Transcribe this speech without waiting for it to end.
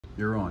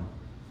You're on.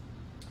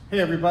 Hey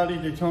everybody,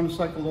 Daytona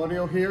Cycle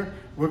Audio here.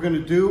 We're going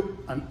to do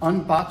an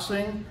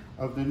unboxing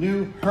of the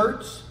new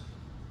Hertz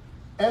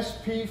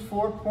SP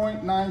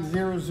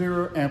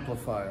 4.900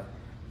 amplifier.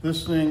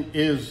 This thing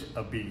is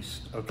a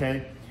beast,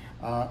 okay?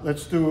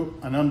 Let's do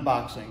an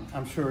unboxing.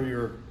 I'm sure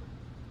you're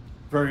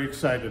very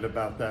excited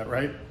about that,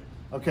 right?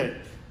 Okay,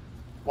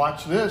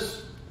 watch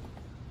this.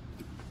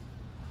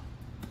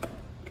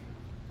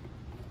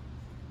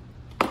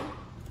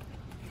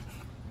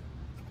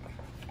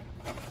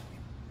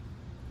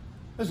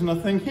 There's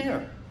nothing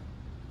here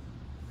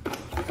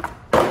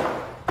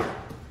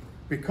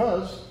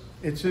because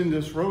it's in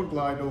this Road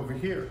Glide over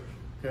here,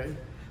 okay?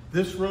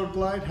 This Road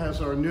Glide has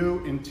our new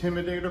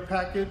Intimidator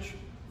package,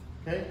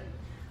 okay?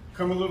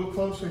 Come a little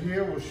closer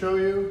here, we'll show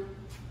you.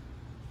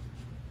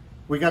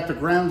 We got the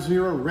Ground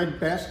Zero red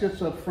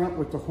baskets up front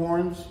with the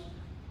horns,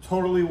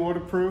 totally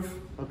waterproof,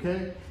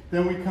 okay?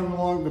 Then we come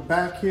along the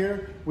back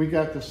here, we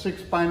got the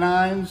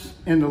 6x9s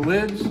in the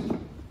lids,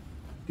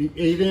 the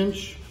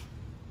 8-inch,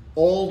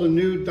 all the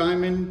new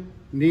Diamond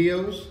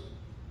Neos,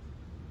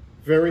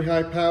 very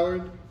high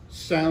powered,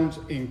 sounds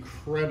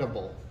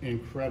incredible,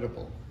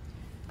 incredible.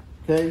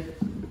 Okay,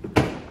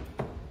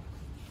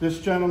 this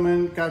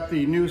gentleman got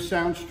the new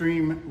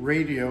Soundstream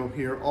radio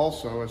here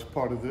also as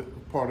part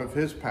of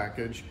his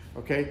package.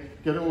 Okay,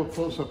 get a little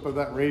close up of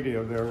that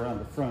radio there around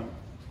the front.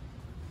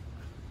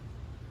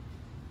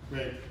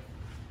 Great.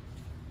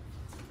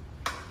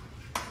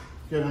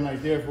 Get an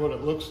idea of what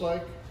it looks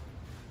like.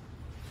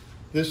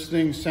 This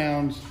thing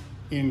sounds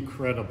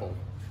incredible.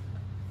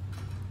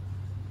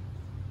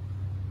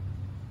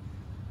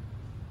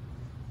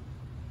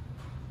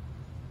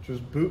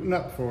 Just booting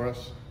up for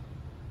us.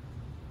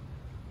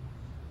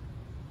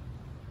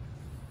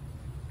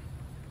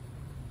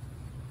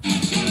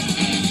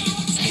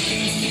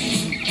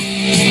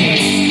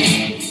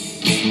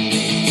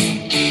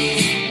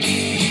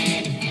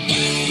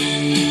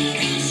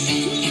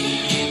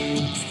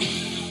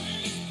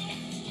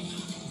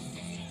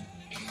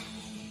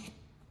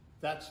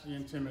 That's the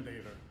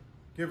Intimidator.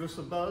 Give us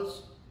a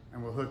buzz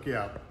and we'll hook you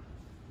up.